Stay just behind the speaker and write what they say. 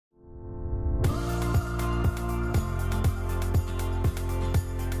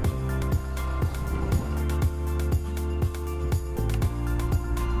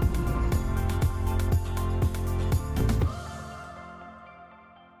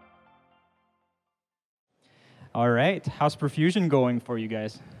All right, how's ProFusion going for you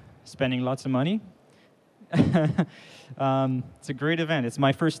guys? Spending lots of money? It's a great event. It's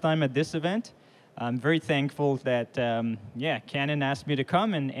my first time at this event. I'm very thankful that, yeah, Canon asked me to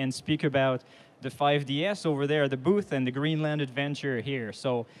come and speak about the 5DS over there, the booth, and the Greenland adventure here.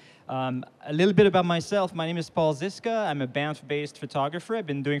 So a little bit about myself. My name is Paul Zizka. I'm a Banff-based photographer. I've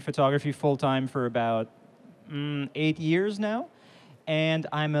been doing photography full-time for about 8 years now. And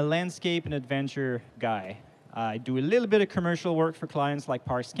I'm a landscape and adventure guy. I do a little bit of commercial work for clients like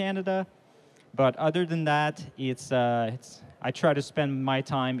Parks Canada. But other than that, I try to spend my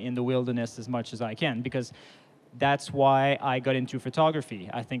time in the wilderness as much as I can, because that's why I got into photography.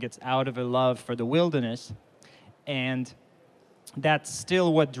 I think it's out of a love for the wilderness, and that's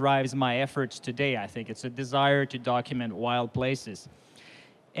still what drives my efforts today. I think it's a desire to document wild places.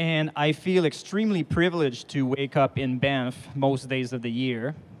 And I feel extremely privileged to wake up in Banff most days of the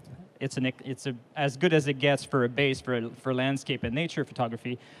year. It's as good as it gets for a base for landscape and nature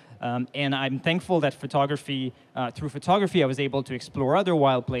photography. And I'm thankful that through photography, I was able to explore other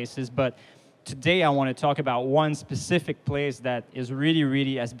wild places. But today, I want to talk about one specific place that is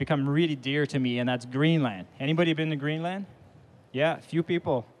has become really dear to me, and that's Greenland. Anybody been to Greenland? Yeah, a few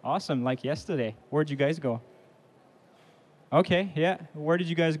people. Awesome, like yesterday. Where'd you guys go? Okay, yeah. Where did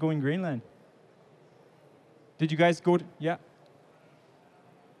you guys go in Greenland? Did you guys go to, yeah.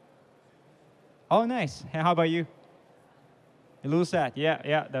 Oh, nice. How about you? Ilulissat,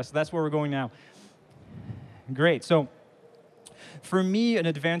 yeah, that's where we're going now. Great. So, for me, an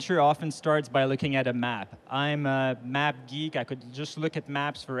adventure often starts by looking at a map. I'm a map geek. I could just look at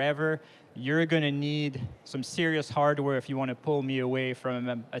maps forever. You're going to need some serious hardware if you want to pull me away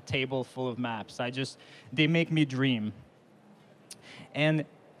from a table full of maps. They make me dream. And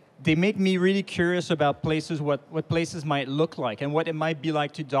they make me really curious about places, what places might look like and what it might be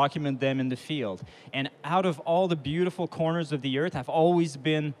like to document them in the field. And out of all the beautiful corners of the earth, I've always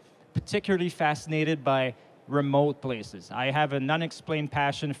been particularly fascinated by remote places. I have an unexplained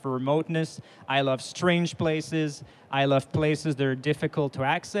passion for remoteness. I love strange places. I love places that are difficult to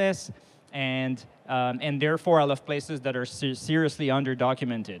access. And therefore, I love places that are seriously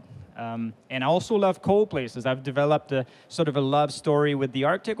underdocumented. And I also love cold places. I've developed a sort of a love story with the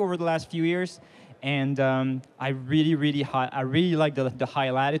Arctic over the last few years, and I really like the high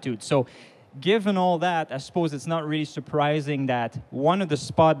latitude. So, given all that, I suppose it's not really surprising that one of the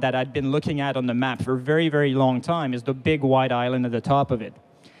spots that I'd been looking at on the map for a very, very long time is the big white island at the top of it.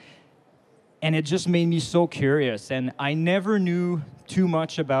 And it just made me so curious, and I never knew too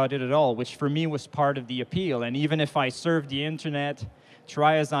much about it at all, which for me was part of the appeal. And even if I surfed the internet,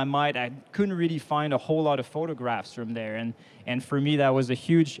 try as I might, I couldn't really find a whole lot of photographs from there, and for me that was a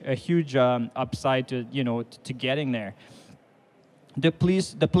huge upside to to getting there. The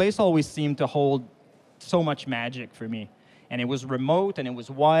place always seemed to hold so much magic for me, and it was remote, and it was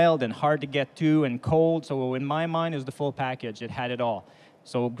wild, and hard to get to, and cold. So in my mind, it was the full package. It had it all.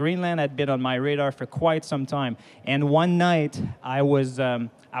 So Greenland had been on my radar for quite some time, and one night I was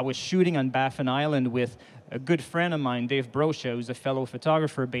shooting on Baffin Island with a good friend of mine, Dave Brocha, who's a fellow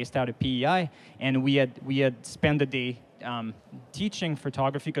photographer based out of PEI, and we had spent the day teaching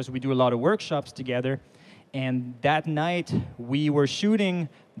photography because we do a lot of workshops together. And that night we were shooting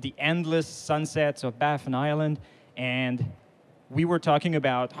the endless sunsets of Baffin Island, and we were talking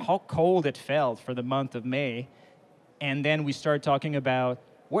about how cold it felt for the month of May. And then we started talking about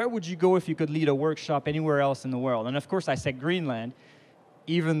where would you go if you could lead a workshop anywhere else in the world. And of course I said Greenland,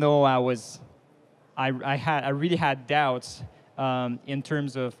 even though I really had doubts in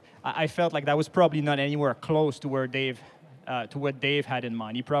terms of, I felt like that was probably not anywhere close to where what Dave had in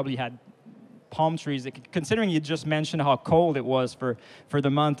mind. He probably had palm trees, considering you just mentioned how cold it was for the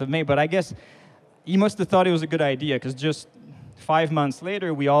month of May. But I guess he must have thought it was a good idea, because just 5 months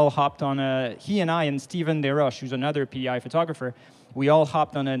later, we all hopped on he and I and Stephen Desroches, who's another PI photographer, we all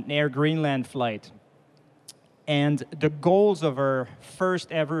hopped on an Air Greenland flight. And the goals of our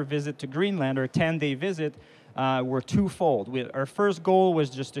first ever visit to Greenland, our 10-day visit, were twofold. Our first goal was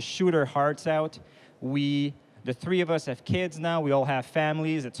just to shoot our hearts out. The three of us have kids now. We all have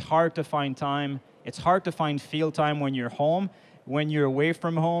families. It's hard to find time. It's hard to find field time when you're home. When you're away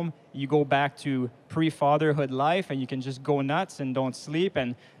from home, you go back to pre-fatherhood life, and you can just go nuts and don't sleep,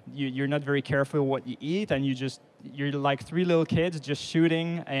 and you're not very careful what you eat, and you're like three little kids just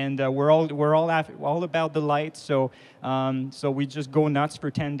shooting, and we're all about the light. So we just go nuts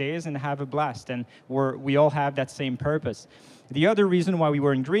for 10 days and have a blast, and we all have that same purpose. The other reason why we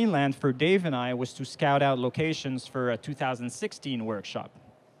were in Greenland for Dave and I was to scout out locations for a 2016 workshop.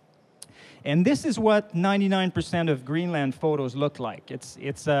 And this is what 99% of Greenland photos look like.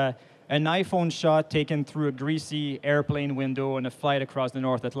 It's an iPhone shot taken through a greasy airplane window on a flight across the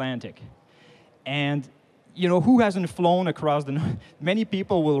North Atlantic. And you know, who hasn't flown across the... Many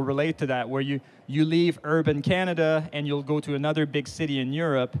people will relate to that, where you leave urban Canada and you'll go to another big city in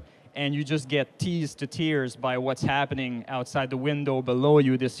Europe, and you just get teased to tears by what's happening outside the window below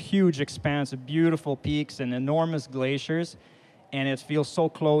you, this huge expanse of beautiful peaks and enormous glaciers, and it feels so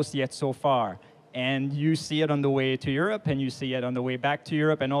close yet so far. And you see it on the way to Europe, and you see it on the way back to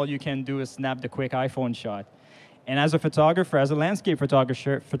Europe, and all you can do is snap the quick iPhone shot. And as a photographer, as a landscape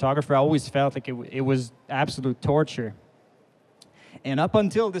photographer, I always felt like it was absolute torture. And up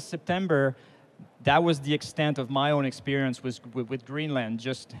until this September, that was the extent of my own experience with Greenland,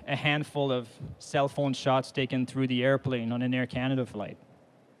 just a handful of cell phone shots taken through the airplane on an Air Canada flight.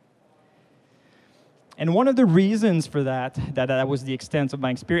 And one of the reasons for that was the extent of my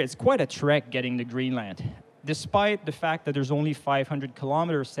experience. It's quite a trek getting to Greenland. Despite the fact that there's only 500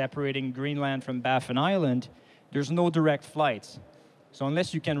 kilometers separating Greenland from Baffin Island, there's no direct flights. So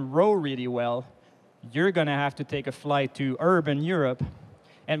unless you can row really well, you're going to have to take a flight to urban Europe.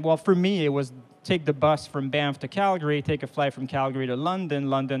 And well, for me, it was take the bus from Banff to Calgary, take a flight from Calgary to London,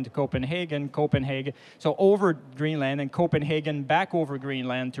 London to Copenhagen, Copenhagen, so over Greenland, and Copenhagen back over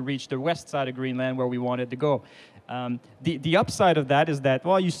Greenland to reach the west side of Greenland where we wanted to go. The upside of that is that,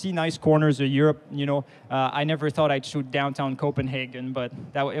 well, you see nice corners of Europe. You know, I never thought I'd shoot downtown Copenhagen, but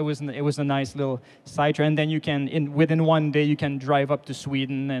it was a nice little side trip. And then you can, within one day, you can drive up to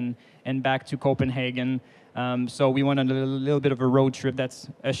Sweden and back to Copenhagen. So we went on a little bit of a road trip. That's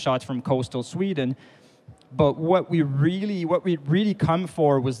a shot from coastal Sweden. But what we really come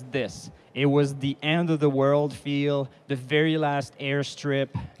for was this. It was the end of the world feel, the very last airstrip,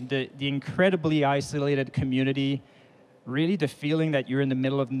 the incredibly isolated community, really the feeling that you're in the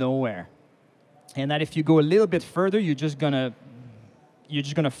middle of nowhere. And that if you go a little bit further, you're just gonna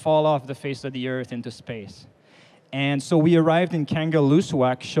fall off the face of the earth into space. And so we arrived in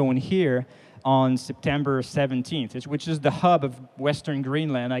Kangerlussuaq, shown here, on September 17th, which is the hub of Western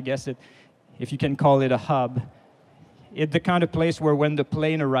Greenland, I guess, if you can call it a hub. It's the kind of place where when the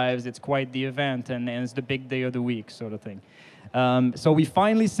plane arrives, it's quite the event, and it's the big day of the week, sort of thing. So we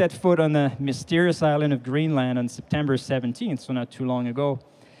finally set foot on the mysterious island of Greenland on September 17th, so not too long ago.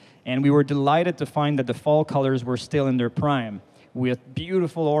 And we were delighted to find that the fall colors were still in their prime, with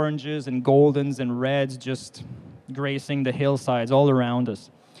beautiful oranges and goldens and reds just gracing the hillsides all around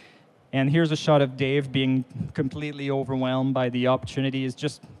us. And here's a shot of Dave being completely overwhelmed by the opportunity. It's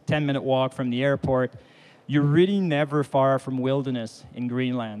just a 10-minute walk from the airport. You're really never far from wilderness in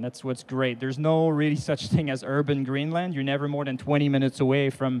Greenland. That's what's great. There's no really such thing as urban Greenland. You're never more than 20 minutes away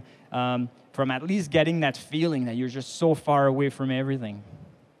from at least getting that feeling that you're just so far away from everything.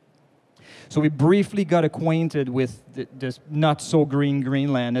 So we briefly got acquainted with this not-so-green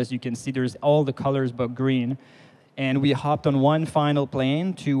Greenland. As you can see, there's all the colors but green. And we hopped on one final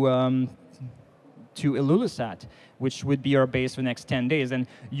plane to Ilulissat, which would be our base for the next 10 days. And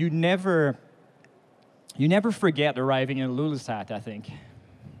you never forget arriving in Ilulissat, I think.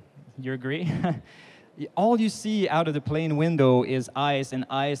 You agree? All you see out of the plane window is ice and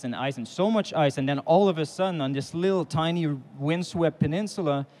ice and ice and so much ice. And then all of a sudden, on this little tiny windswept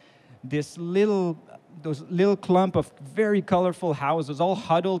peninsula, those little clump of very colorful houses all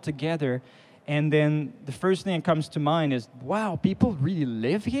huddled together. And then the first thing that comes to mind is, wow, people really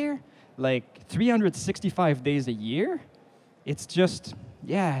live here? Like 365 days a year? It's just,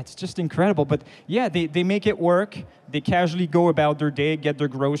 yeah, it's just incredible. But yeah, they make it work. They casually go about their day, get their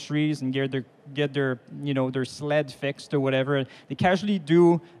groceries, and get their their sled fixed or whatever. They casually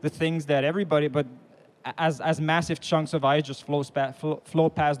do the things that everybody, but as massive chunks of ice just flow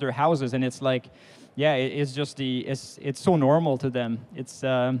past their houses, and it's like, yeah, it's just it's so normal to them. It's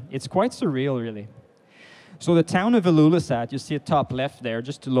quite surreal, really. So the town of Ilulissat, you see it top left there,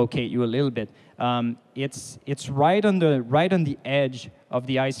 just to locate you a little bit. It's right on the edge of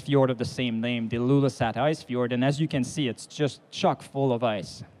the ice fjord of the same name, the Ilulissat ice fjord, and as you can see, it's just chock full of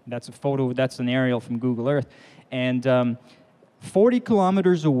ice. That's a photo. That's an aerial from Google Earth, and 40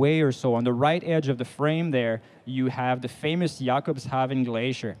 kilometers away or so, on the right edge of the frame there, you have the famous Jakobshavn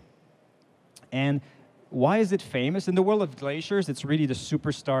Glacier. And why is it famous? In the world of glaciers, it's really the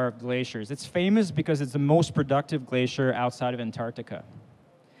superstar of glaciers. It's famous because it's the most productive glacier outside of Antarctica.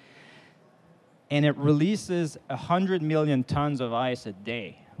 And it releases 100 million tons of ice a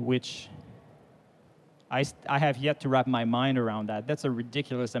day, which I have yet to wrap my mind around that. That's a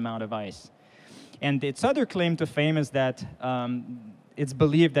ridiculous amount of ice. And its other claim to fame is that it's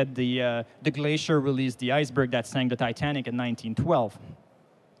believed that the glacier released the iceberg that sank the Titanic in 1912.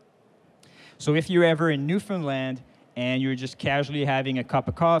 So if you're ever in Newfoundland and you're just casually having a cup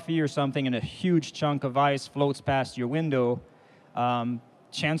of coffee or something and a huge chunk of ice floats past your window,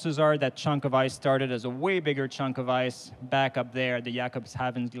 chances are that chunk of ice started as a way bigger chunk of ice back up there at the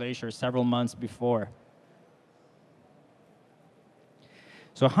Jakobshavn Glacier several months before.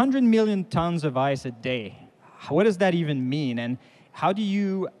 So 100 million tons of ice a day. What does that even mean? And how do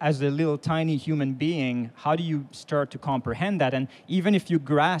you, as a little tiny human being, how do you start to comprehend that? And even if you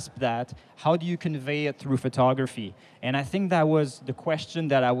grasp that, how do you convey it through photography? And I think that was the question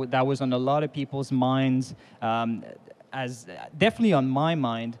that was on a lot of people's minds, as definitely on my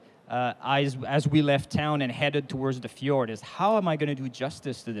mind, as we left town and headed towards the fjord, is how am I going to do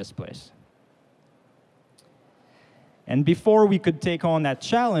justice to this place? And before we could take on that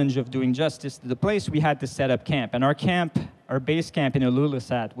challenge of doing justice to the place, we had to set up camp. And our base camp in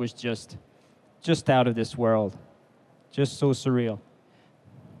Ilulissat was just out of this world, just so surreal.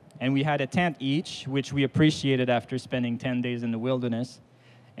 And we had a tent each, which we appreciated after spending 10 days in the wilderness.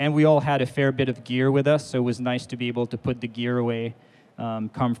 And we all had a fair bit of gear with us, so it was nice to be able to put the gear away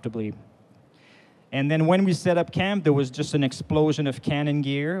comfortably. And then when we set up camp, there was just an explosion of Canon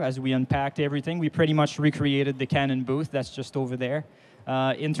gear as we unpacked everything. We pretty much recreated the Canon booth that's just over there.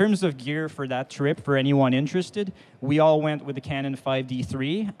 In terms of gear for that trip, for anyone interested, we all went with the Canon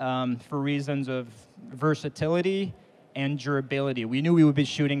 5D3 for reasons of versatility and durability. We knew we would be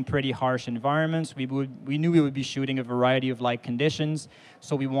shooting pretty harsh environments. We knew we would be shooting a variety of light conditions,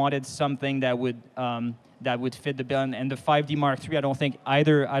 so we wanted something that would fit the bill. And the 5D Mark III,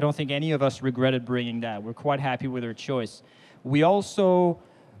 I don't think any of us regretted bringing that. We're quite happy with our choice. We also,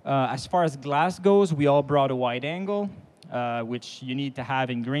 as far as glass goes, we all brought a wide angle, which you need to have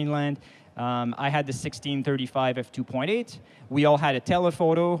in Greenland. I had the 1635 f2.8. We all had a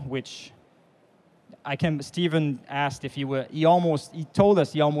telephoto, which Stephen asked if he told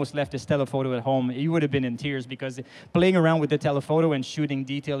us he almost left his telephoto at home. He would have been in tears because playing around with the telephoto and shooting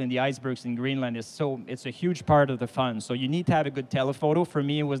detail in the icebergs in Greenland it's a huge part of the fun. So you need to have a good telephoto. For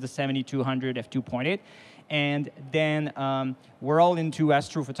me, it was the 7200 f2.8. And then we're all into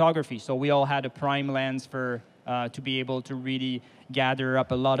astrophotography. So we all had a prime lens to be able to really gather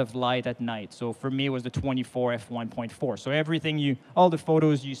up a lot of light at night. So for me, it was the 24 f1.4. So all the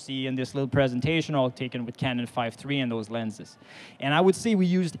photos you see in this little presentation are all taken with Canon 5.3 and those lenses. And I would say we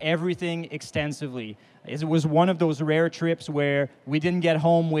used everything extensively. It was one of those rare trips where we didn't get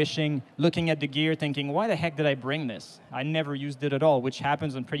home looking at the gear, thinking, why the heck did I bring this? I never used it at all, which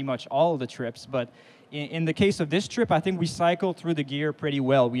happens on pretty much all the trips. But in the case of this trip, I think we cycled through the gear pretty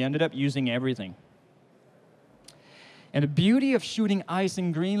well. We ended up using everything. And the beauty of shooting ice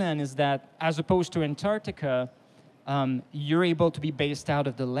in Greenland is that, as opposed to Antarctica, you're able to be based out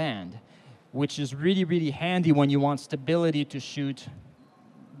of the land, which is really, really handy when you want stability to shoot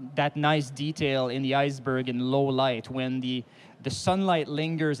that nice detail in the iceberg in low light, when the sunlight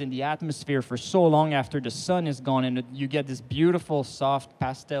lingers in the atmosphere for so long after the sun is gone, and you get this beautiful, soft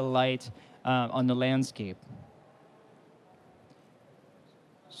pastel light on the landscape.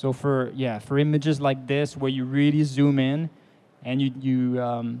 So for images like this, where you really zoom in, and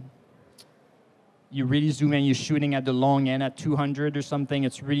you really zoom in, you're shooting at the long end at 200 or something,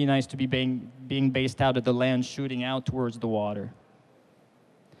 it's really nice to be being based out of the land, shooting out towards the water.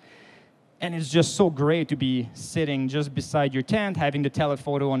 And it's just so great to be sitting just beside your tent, having the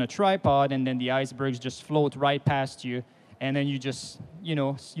telephoto on a tripod, and then the icebergs just float right past you. And then you just,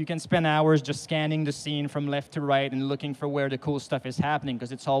 you can spend hours just scanning the scene from left to right and looking for where the cool stuff is happening,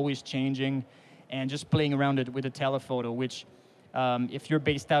 because it's always changing, and just playing around with a telephoto, which if you're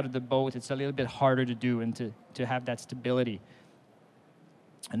based out of the boat, it's a little bit harder to do and to have that stability.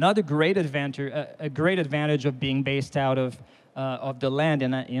 Another great advantage of being based out of the land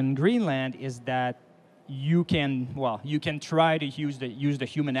in Greenland is that you can try to use the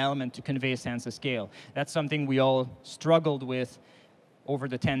human element to convey a sense of scale. That's something we all struggled with over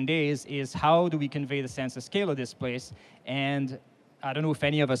the 10 days, is how do we convey the sense of scale of this place? And I don't know if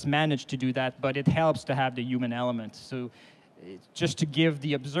any of us managed to do that, but it helps to have the human element. So just to give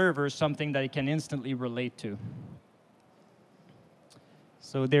the observer something that they can instantly relate to.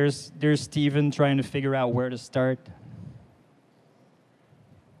 So there's Stephen trying to figure out where to start.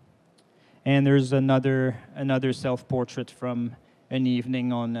 And there's another self-portrait from an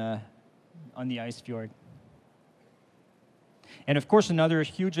evening on the ice fjord. And of course, another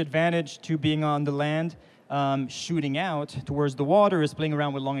huge advantage to being on the land, shooting out towards the water, is playing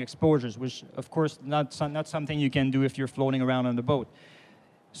around with long exposures, which of course not something you can do if you're floating around on the boat.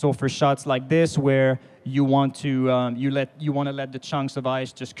 So for shots like this, where you want to let the chunks of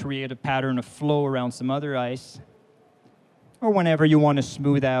ice just create a pattern of flow around some other ice, or whenever you want to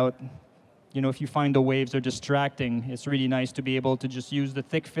smooth out you know, if you find the waves are distracting, it's really nice to be able to just use the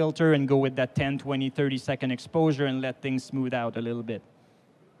thick filter and go with that 10, 20, 30-second exposure and let things smooth out a little bit.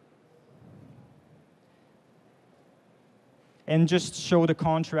 And just show the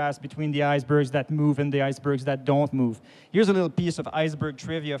contrast between the icebergs that move and the icebergs that don't move. Here's a little piece of iceberg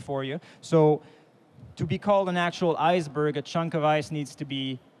trivia for you. So to be called an actual iceberg, a chunk of ice needs to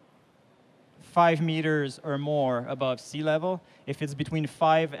be 5 meters or more above sea level. If it's between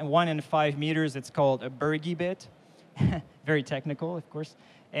 1 and 5 meters, it's called a bergy bit. Very technical, of course.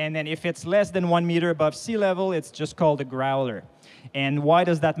 And then if it's less than 1 meter above sea level, it's just called a growler. And why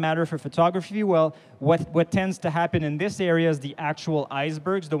does that matter for photography? Well, what tends to happen in this area is the actual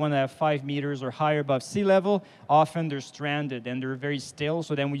icebergs, the one that have 5 meters or higher above sea level, often they're stranded and they're very still.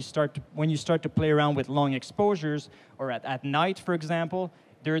 So then when you start to play around with long exposures, or at night, for example,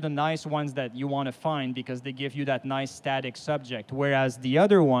 they're the nice ones that you want to find because they give you that nice static subject, whereas the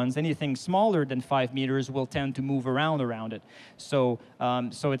other ones, anything smaller than 5 meters, will tend to move around it. So,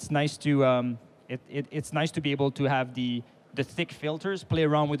 so it's nice to it's nice to be able to have the thick filters, play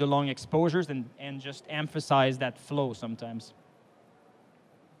around with the long exposures, and just emphasize that flow sometimes.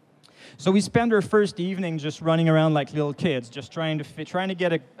 So we spent our first evening just running around like little kids, just trying to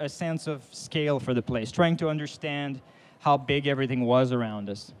get a sense of scale for the place, trying to understand how big everything was around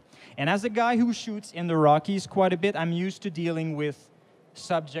us. And as a guy who shoots in the Rockies quite a bit, I'm used to dealing with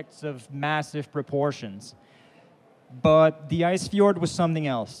subjects of massive proportions. But the ice fjord was something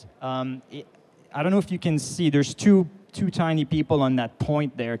else. I don't know if you can see, there's two tiny people on that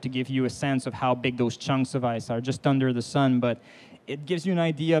point there to give you a sense of how big those chunks of ice are, just under the sun, but it gives you an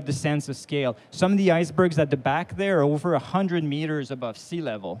idea of the sense of scale. Some of the icebergs at the back there are over 100 meters above sea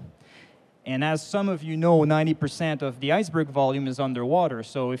level. And as some of you know, 90% of the iceberg volume is underwater.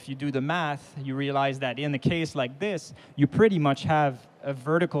 So if you do the math, you realize that in a case like this, you pretty much have a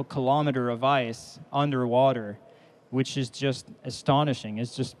vertical kilometer of ice underwater, which is just astonishing.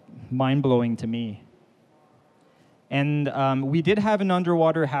 It's just mind-blowing to me. And we did have an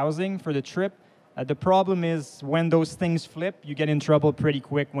underwater housing for the trip. The problem is when those things flip, you get in trouble pretty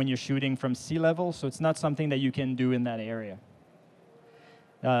quick when you're shooting from sea level. So it's not something that you can do in that area.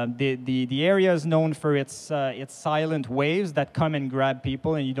 The area is known for its silent waves that come and grab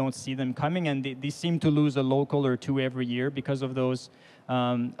people, and you don't see them coming. And they seem to lose a local or two every year because of those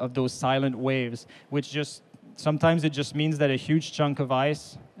silent waves, which just sometimes it just means that a huge chunk of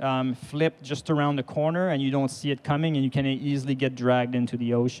ice flipped just around the corner, and you don't see it coming, and you can easily get dragged into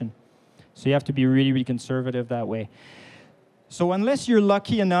the ocean. So you have to be really, really conservative that way. So unless you're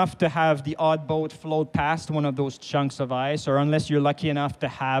lucky enough to have the odd boat float past one of those chunks of ice, or unless you're lucky enough to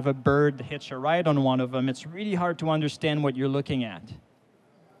have a bird hitch a ride on one of them, it's really hard to understand what you're looking at.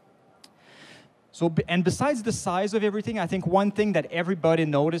 So, and besides the size of everything, I think one thing that everybody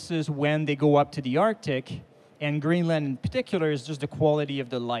notices when they go up to the Arctic, and Greenland in particular, is just the quality of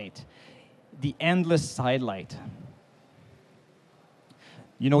the light. The endless side light.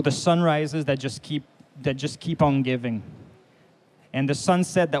 You know, the sunrises that just keep on giving. And the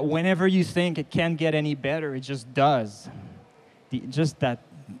sunset that whenever you think it can't get any better, it just does. Just that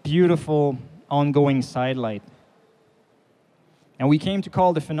beautiful ongoing side light. And we came to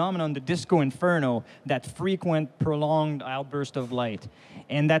call the phenomenon the disco inferno, that frequent, prolonged outburst of light.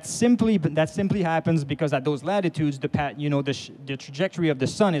 And that simply happens because at those latitudes, the trajectory of the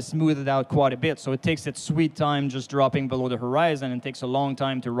sun is smoothed out quite a bit. So it takes its sweet time just dropping below the horizon and takes a long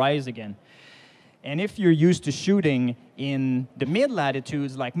time to rise again. And if you're used to shooting in the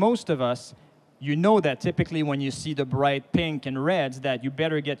mid-latitudes, like most of us, you know that typically when you see the bright pink and reds that you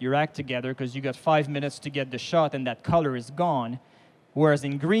better get your act together because you got 5 minutes to get the shot and that color is gone. Whereas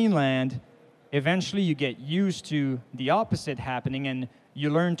in Greenland, eventually you get used to the opposite happening and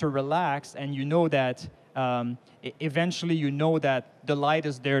you learn to relax, and you know that eventually you know that the light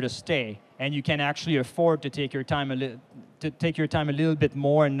is there to stay, and you can actually afford to take your time a little bit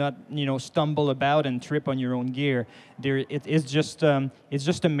more and not, stumble about and trip on your own gear. It's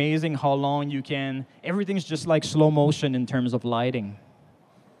just amazing how long you can. Everything's just like slow motion in terms of lighting.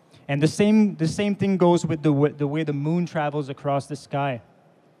 And the same thing goes with the way the moon travels across the sky.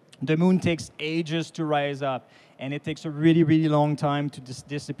 The moon takes ages to rise up, and it takes a really, really long time to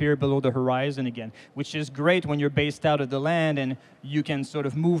disappear below the horizon again, which is great when you're based out of the land and you can sort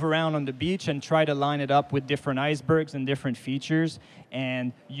of move around on the beach and try to line it up with different icebergs and different features,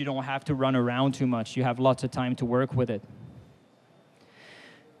 and you don't have to run around too much. You have lots of time to work with it.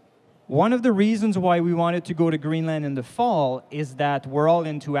 One of the reasons why we wanted to go to Greenland in the fall is that we're all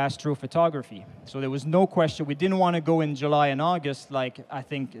into astrophotography. So there was no question. We didn't want to go in July and August, like I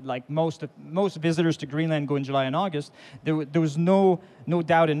think like most visitors to Greenland go in July and August. There was no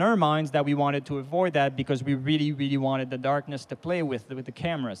doubt in our minds that we wanted to avoid that because we really, really wanted the darkness to play with the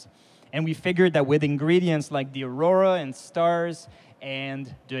cameras. And we figured that with ingredients like the aurora and stars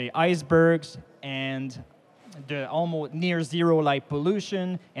and the icebergs and the almost near zero light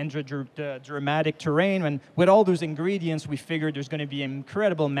pollution and the dramatic terrain, and with all those ingredients, we figured there's going to be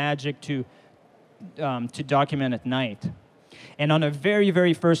incredible magic to document at night. And on a very,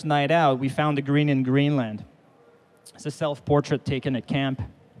 very first night out, we found a green in Greenland. It's a self-portrait taken at camp.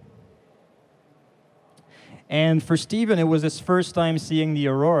 And for Steven, it was his first time seeing the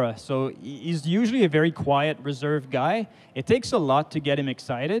aurora. So he's usually a very quiet, reserved guy. It takes a lot to get him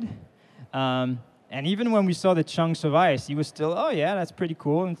excited. And even when we saw the chunks of ice, he was still, oh yeah, that's pretty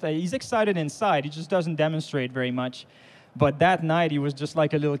cool. And he's excited inside. He just doesn't demonstrate very much. But that night, he was just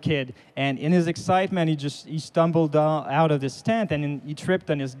like a little kid. And in his excitement, he stumbled out of his tent, and he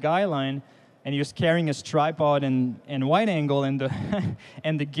tripped on his guy line, and he was carrying his tripod and wide angle, and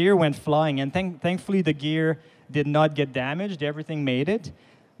the gear went flying. And thankfully, the gear did not get damaged. Everything made it.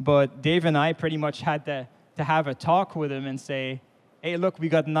 But Dave and I pretty much had to have a talk with him and say, hey, look, we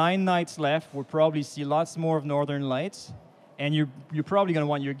got 9 nights left. We'll probably see lots more of northern lights. And you're probably going to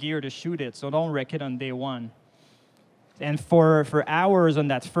want your gear to shoot it, so don't wreck it on day one. And for hours on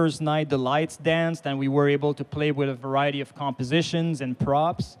that first night, the lights danced, and we were able to play with a variety of compositions and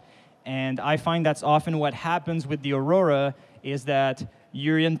props. And I find that's often what happens with the aurora, is that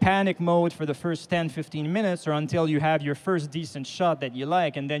you're in panic mode for the first 10, 15 minutes or until you have your first decent shot that you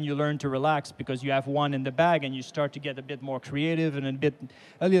like, and then you learn to relax because you have one in the bag and you start to get a bit more creative and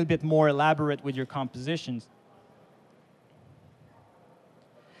a little bit more elaborate with your compositions.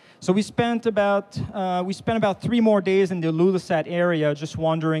 So we spent about 3 more days in the Ilulissat area just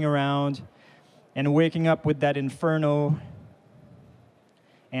wandering around and waking up with that inferno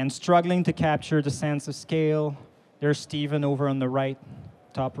and struggling to capture the sense of scale. There's Steven over on the right,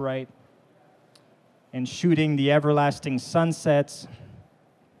 top right, and shooting the everlasting sunsets.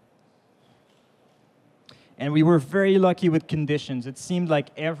 And we were very lucky with conditions. It seemed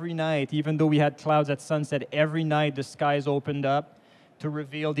like every night, even though we had clouds at sunset, every night the skies opened up to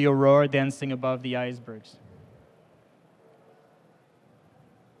reveal the aurora dancing above the icebergs.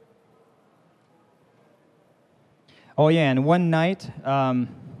 Oh yeah, and one night,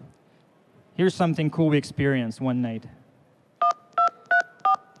 here's something cool we experienced one night.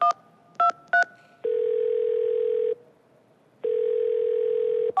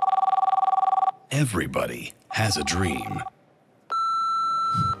 Everybody has a dream.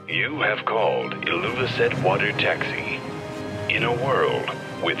 You have called Ilulissat Water Taxi. In a world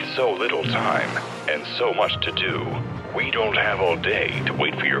with so little time and so much to do, we don't have all day to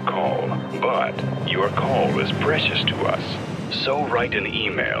wait for your call. But your call is precious to us. So write an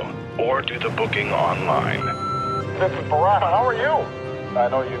email or do the booking online. This is Barack. How are you? I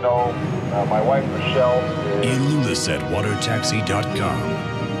know you know my wife Michelle is...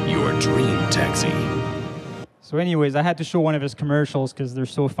 IlulissatWaterTaxi.com. Your dream taxi. So anyways, I had to show one of his commercials because they're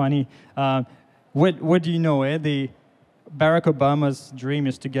so funny. What do you know, Barack Obama's dream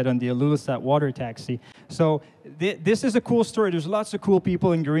is to get on the Ilulissat water taxi. So this is a cool story. There's lots of cool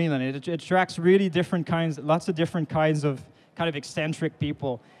people in Greenland. It attracts really lots of different kinds of kind of eccentric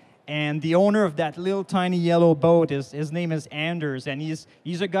people. And the owner of that little tiny yellow boat, his name is Anders, and he's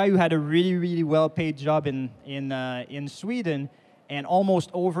a guy who had a really, really well-paid job in Sweden. And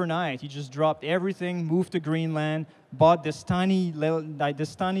almost overnight, he just dropped everything, moved to Greenland, bought this tiny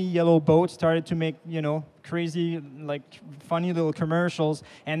yellow boat, started to make, crazy, funny little commercials,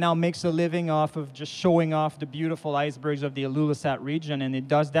 and now makes a living off of just showing off the beautiful icebergs of the Ilulissat region. And he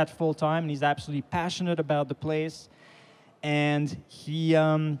does that full time, and he's absolutely passionate about the place. And he's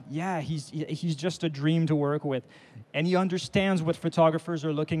just a dream to work with. And he understands what photographers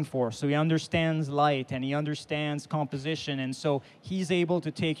are looking for. So he understands light, and he understands composition. And so he's able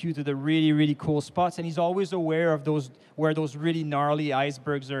to take you to the really, really cool spots. And he's always aware of where those really gnarly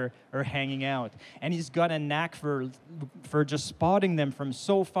icebergs are hanging out. And he's got a knack for just spotting them from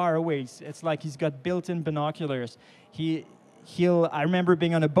so far away. It's like he's got built-in binoculars. I remember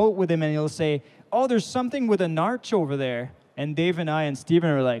being on a boat with him, and he'll say, oh, there's something with an arch over there. And Dave and I and Steven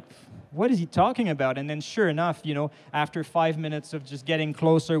are like, what is he talking about? And then sure enough, after 5 minutes of just getting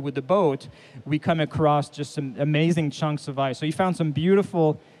closer with the boat, we come across just some amazing chunks of ice. So he found some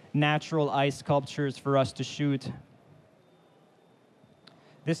beautiful natural ice sculptures for us to shoot.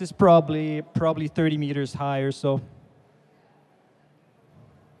 This is probably 30 meters high or so.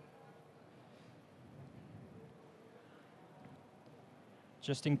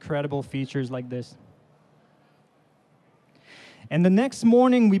 Just incredible features like this. And the next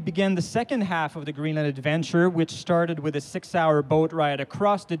morning, we began the second half of the Greenland adventure, which started with a 6-hour boat ride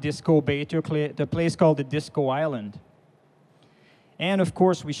across the Disco Bay to a place called the Disco Island. And of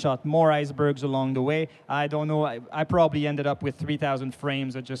course, we shot more icebergs along the way. I don't know, I probably ended up with 3,000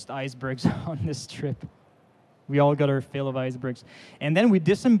 frames of just icebergs on this trip. We all got our fill of icebergs. And then we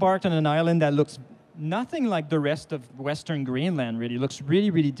disembarked on an island that looks nothing like the rest of Western Greenland, really. It looks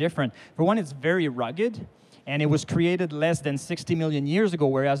really, really different. For one, it's very rugged. And it was created less than 60 million years ago,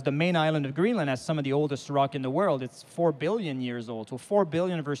 whereas the main island of Greenland has some of the oldest rock in the world. It's 4 billion years old. So 4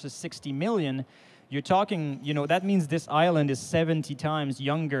 billion versus 60 million, you're talking, you know, that means this island is 70 times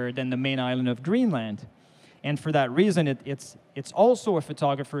younger than the main island of Greenland. And for that reason, it's also a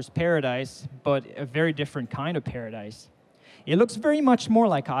photographer's paradise, but a very different kind of paradise. It looks very much more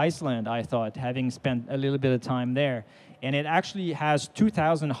like Iceland, I thought, having spent a little bit of time there. And it actually has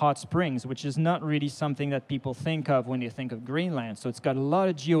 2,000 hot springs, which is not really something that people think of when they think of Greenland. So it's got a lot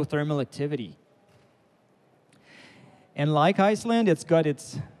of geothermal activity. And like Iceland, it's got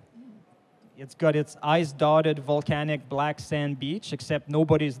its ice-dotted volcanic black sand beach, except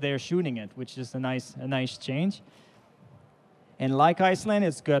nobody's there shooting it, which is a nice change. And like Iceland,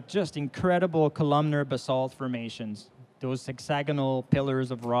 it's got just incredible columnar basalt formations, those hexagonal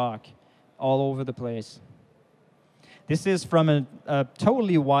pillars of rock all over the place. This is from a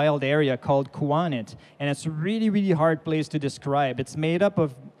totally wild area called Kuanit, and it's a really, really hard place to describe. It's made up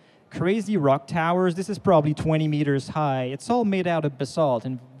of crazy rock towers. This is probably 20 meters high. It's all made out of basalt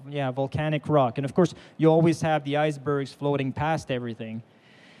and, yeah, volcanic rock. And of course, you always have the icebergs floating past everything.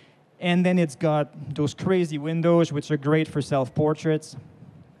 And then it's got those crazy windows, which are great for self-portraits.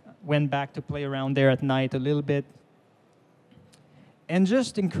 Went back to play around there at night a little bit. And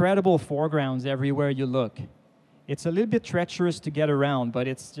just incredible foregrounds everywhere you look. It's a little bit treacherous to get around, but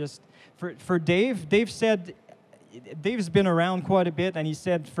it's just, for Dave said, Dave's been around quite a bit, and he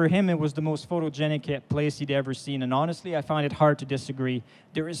said for him it was the most photogenic place he'd ever seen, and honestly, I find it hard to disagree.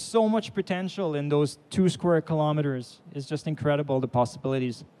 There is so much potential in those 2 square kilometers. It's just incredible, the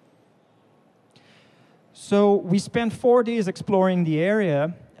possibilities. So we spent 4 days exploring the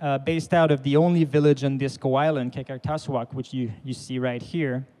area, based out of the only village on Disco Island, Kekartassuaq, which you see right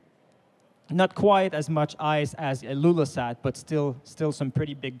here. Not quite as much ice as Ilulissat, but still some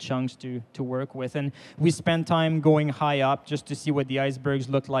pretty big chunks to work with. And we spent time going high up just to see what the icebergs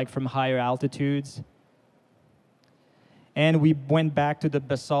looked like from higher altitudes. And we went back to the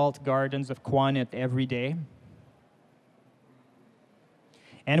basalt gardens of Kuanit every day.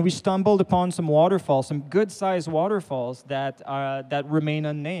 And we stumbled upon some waterfalls, some good-sized waterfalls that remain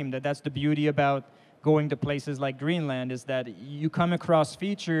unnamed. That's the beauty about going to places like Greenland, is that you come across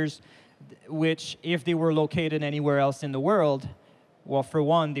features which, if they were located anywhere else in the world, well, for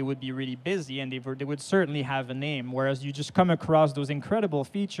one, they would be really busy, and they would certainly have a name, whereas you just come across those incredible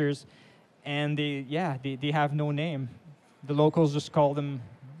features, and they have no name. The locals just call them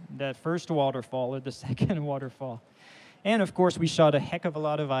the first waterfall or the second waterfall. And, of course, we shot a heck of a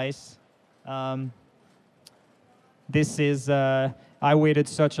lot of ice. This is, I waited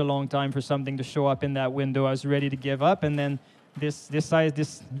such a long time for something to show up in that window. I was ready to give up, and then this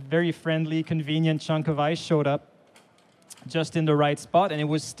very friendly, convenient chunk of ice showed up just in the right spot, and it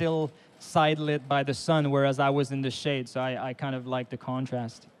was still side lit by the sun, whereas I was in the shade, so I kind of like the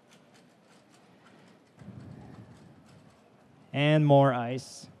contrast. And more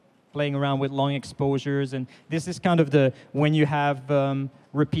ice, playing around with long exposures, and this is kind of when you have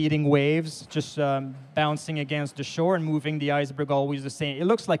repeating waves just bouncing against the shore and moving the iceberg always the same. It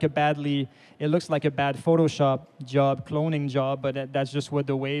looks like a bad Photoshop job, cloning job, but that's just what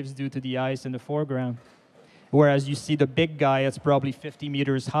the waves do to the ice in the foreground. Whereas you see the big guy, it's probably 50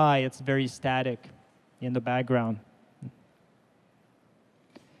 meters high, it's very static in the background.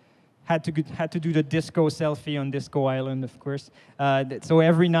 Had to do the disco selfie on Disco Island, of course. So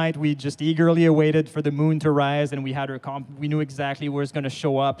every night we just eagerly awaited for the moon to rise, and we had we knew exactly where it's going to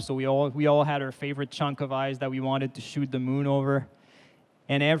show up. So we all had our favorite chunk of ice that we wanted to shoot the moon over.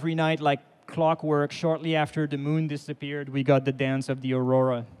 And every night, like clockwork, shortly after the moon disappeared, we got the dance of the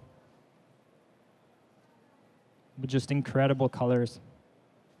aurora with just incredible colors.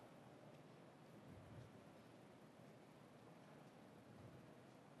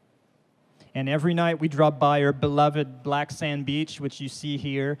 And every night we dropped by our beloved black sand beach, which you see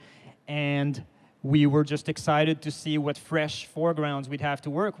here, and we were just excited to see what fresh foregrounds we'd have to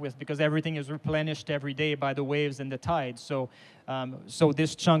work with, because everything is replenished every day by the waves and the tides. So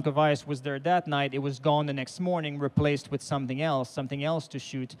this chunk of ice was there that night. It was gone the next morning, replaced with something else to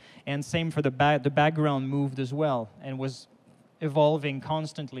shoot. And same for the background moved as well, and was evolving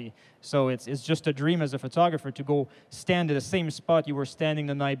constantly. So it's just a dream as a photographer to go stand at the same spot you were standing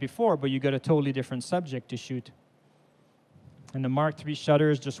the night before, but you got a totally different subject to shoot. And the Mark III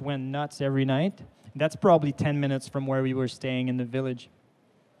shutters just went nuts every night. That's probably 10 minutes from where we were staying in the village.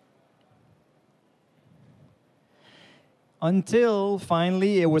 Until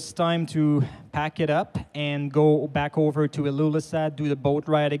finally it was time to pack it up and go back over to Ilulissat, do the boat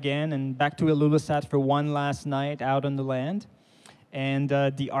ride again, and back to Ilulissat for one last night out on the land. And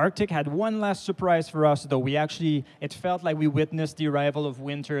the Arctic had one last surprise for us, though. It felt like we witnessed the arrival of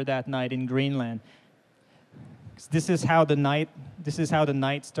winter that night in Greenland. This is how the night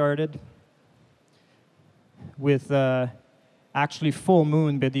started, with actually full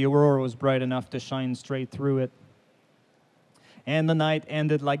moon, but the aurora was bright enough to shine straight through it. And the night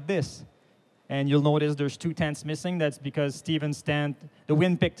ended like this. And you'll notice there's 2 tents missing. That's because Steven's tent, the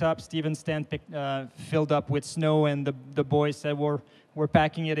wind picked up, Steven's tent filled up with snow, and the boys said, we're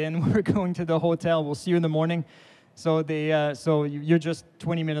packing it in, we're going to the hotel, we'll see you in the morning. So so you're just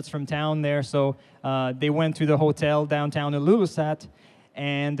 20 minutes from town there. So they went to the hotel downtown Ilulissat,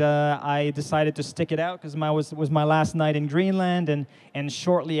 and I decided to stick it out because it was my last night in Greenland, and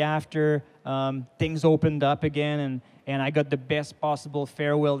shortly after, things opened up again, and I got the best possible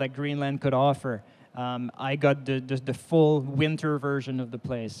farewell that Greenland could offer. I got the full winter version of the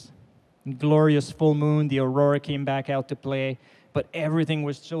place. Glorious full moon, the aurora came back out to play, but everything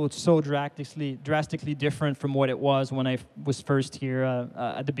was so drastically different from what it was when I was first here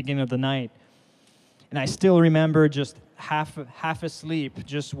at the beginning of the night. And I still remember just half asleep,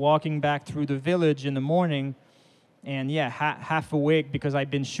 just walking back through the village in the morning, and yeah, half awake because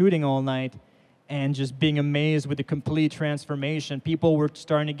I'd been shooting all night, and just being amazed with the complete transformation. People were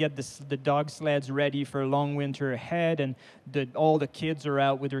starting to get the dog sleds ready for a long winter ahead, and all the kids are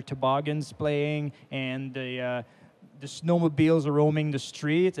out with their toboggans playing, and the snowmobiles are roaming the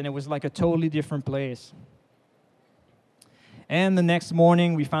streets, and it was like a totally different place. And the next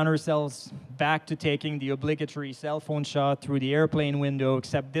morning, we found ourselves back to taking the obligatory cell phone shot through the airplane window,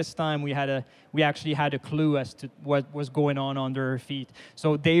 except this time we actually had a clue as to what was going on under our feet.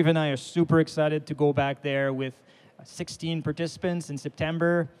 So Dave and I are super excited to go back there with 16 participants in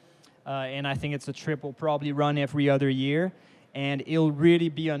September, and I think it's a trip we'll probably run every other year. And it'll really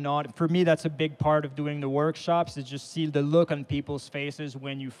be an honor. For me, that's a big part of doing the workshops, is just see the look on people's faces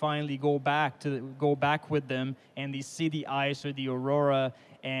when you finally go back with them and they see the ice or the aurora,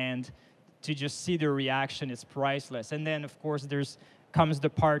 and to just see their reaction is priceless. And then, of course, comes the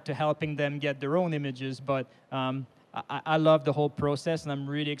part to helping them get their own images. But I love the whole process, and I'm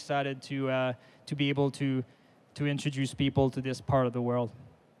really excited to be able to introduce people to this part of the world.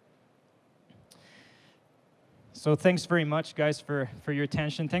 So thanks very much, guys, for your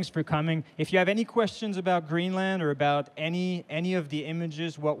attention. Thanks for coming. If you have any questions about Greenland or about any of the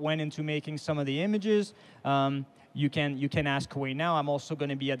images, what went into making some of the images, you can ask away now. I'm also going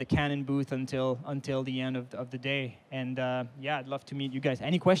to be at the Canon booth until the end of the day. And yeah, I'd love to meet you guys.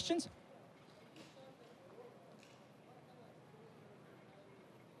 Any questions?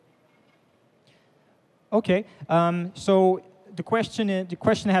 Okay. So the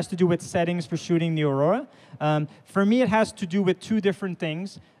question has to do with settings for shooting the aurora. For me, it has to do with 2 different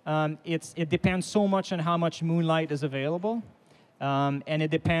things. It depends so much on how much moonlight is available, and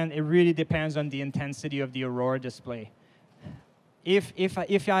it really depends on the intensity of the aurora display.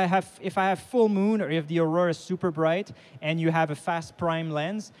 If I have full moon, or if the aurora is super bright and you have a fast prime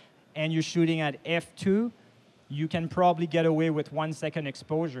lens and you're shooting at f2, you can probably get away with 1-second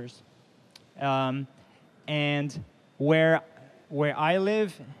exposures. And where I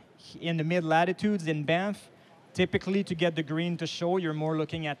live, in the mid-latitudes in Banff, typically to get the green to show, you're more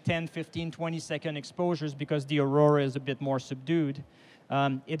looking at 10, 15, 20-second exposures because the aurora is a bit more subdued.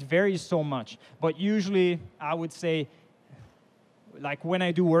 It varies so much. But usually, I would say, like when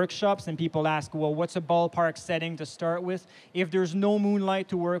I do workshops and people ask, well, what's a ballpark setting to start with? If there's no moonlight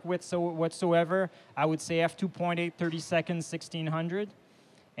to work with whatsoever, I would say f2.8, 30 seconds, 1600.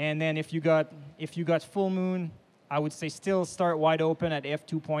 And then if you got full moon, I would say still start wide open at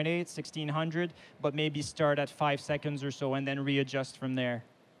f2.8, 1600, but maybe start at 5 seconds or so and then readjust from there.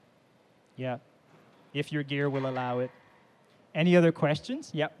 Yeah, if your gear will allow it. Any other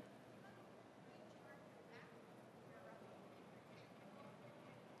questions? Yep.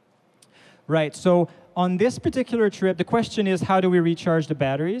 Right, so on this particular trip, the question is, how do we recharge the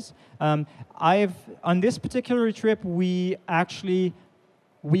batteries? On this particular trip, we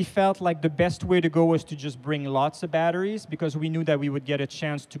felt like the best way to go was to just bring lots of batteries because we knew that we would get a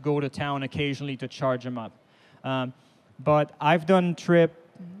chance to go to town occasionally to charge them up. But I've done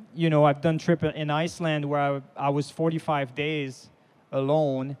you know, I've done trip in Iceland where I was 45 days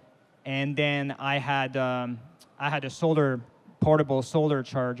alone, and then I had a portable solar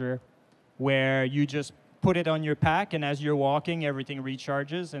charger where you just put it on your pack, and as you're walking, everything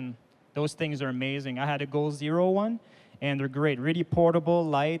recharges, and those things are amazing. I had a Goal Zero one, and they're great, really portable,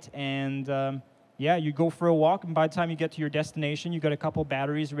 light, and yeah, you go for a walk, and by the time you get to your destination, you got a couple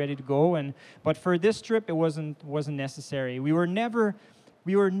batteries ready to go. But for this trip, it wasn't necessary. We were never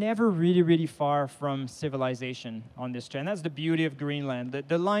really far from civilization on this trip, and that's the beauty of Greenland.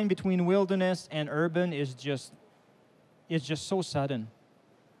 The line between wilderness and urban is just so sudden.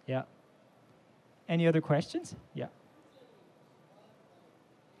 Yeah. Any other questions? Yeah.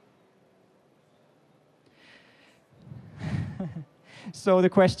 So the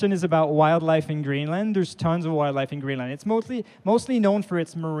question is about wildlife in Greenland. There's tons of wildlife in Greenland. It's mostly known for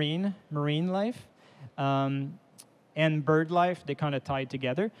its marine life and bird life. They kind of tie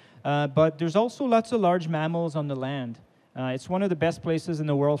together. But there's also lots of large mammals on the land. It's one of the best places in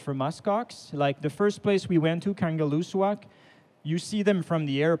the world for muskox. Like the first place we went to, Kangerlussuaq, you see them from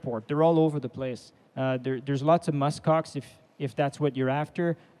the airport. They're all over the place. There's lots of muskox if that's what you're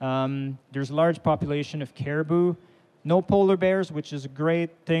after. There's a large population of caribou. No polar bears, which is a great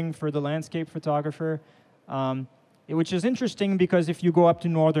thing for the landscape photographer. Which is interesting because if you go up to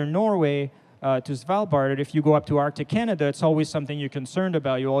northern Norway, to Svalbard, if you go up to Arctic Canada, it's always something you're concerned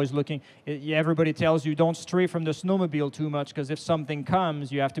about. You're always looking, everybody tells you don't stray from the snowmobile too much because if something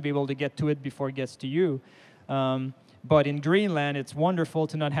comes, you have to be able to get to it before it gets to you. But in Greenland, it's wonderful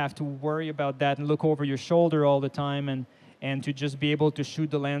to not have to worry about that and look over your shoulder all the time and to just be able to shoot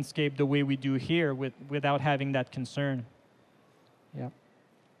the landscape the way we do here without having that concern. Yeah.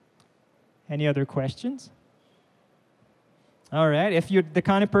 Any other questions? All right. If you're the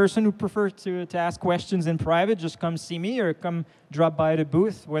kind of person who prefers to ask questions in private, just come see me or come drop by the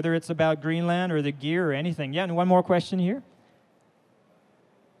booth, whether it's about Greenland or the gear or anything. Yeah, and one more question here.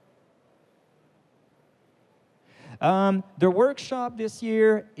 The workshop this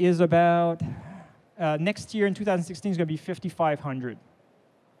year is about, next year in 2016 is going to be 5,500.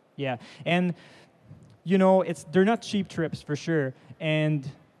 Yeah, and you know, they're not cheap trips for sure. And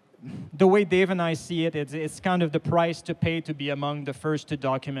the way Dave and I see it, it's kind of the price to pay to be among the first to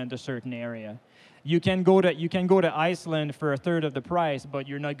document a certain area. You can go to Iceland for a third of the price, but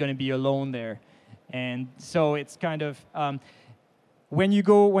you're not going to be alone there. And so it's kind of when you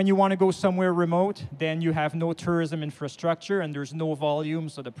want to go somewhere remote, then you have no tourism infrastructure and there's no volume,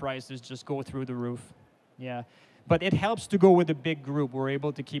 so the prices just go through the roof. Yeah, but it helps to go with a big group. We're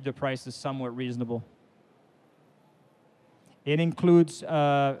able to keep the prices somewhat reasonable. It includes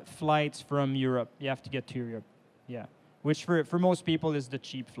flights from Europe. You have to get to Europe, yeah. Which for most people is the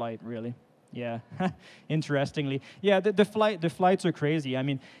cheap flight, really. Yeah, interestingly. Yeah, the flights are crazy. I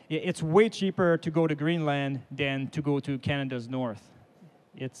mean, it's way cheaper to go to Greenland than to go to Canada's north.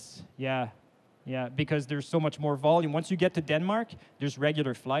 Yeah, because there's so much more volume. Once you get to Denmark, there's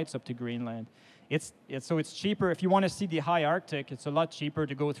regular flights up to Greenland. So it's cheaper. If you want to see the high Arctic, it's a lot cheaper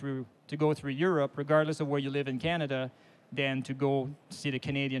to go through Europe, regardless of where you live in Canada, than to go see the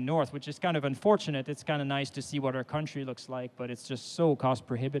Canadian North, which is kind of unfortunate. It's kind of nice to see what our country looks like, but it's just so cost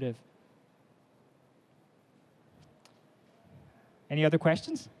prohibitive. Any other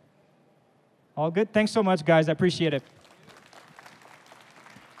questions? All good? Thanks so much, guys. I appreciate it.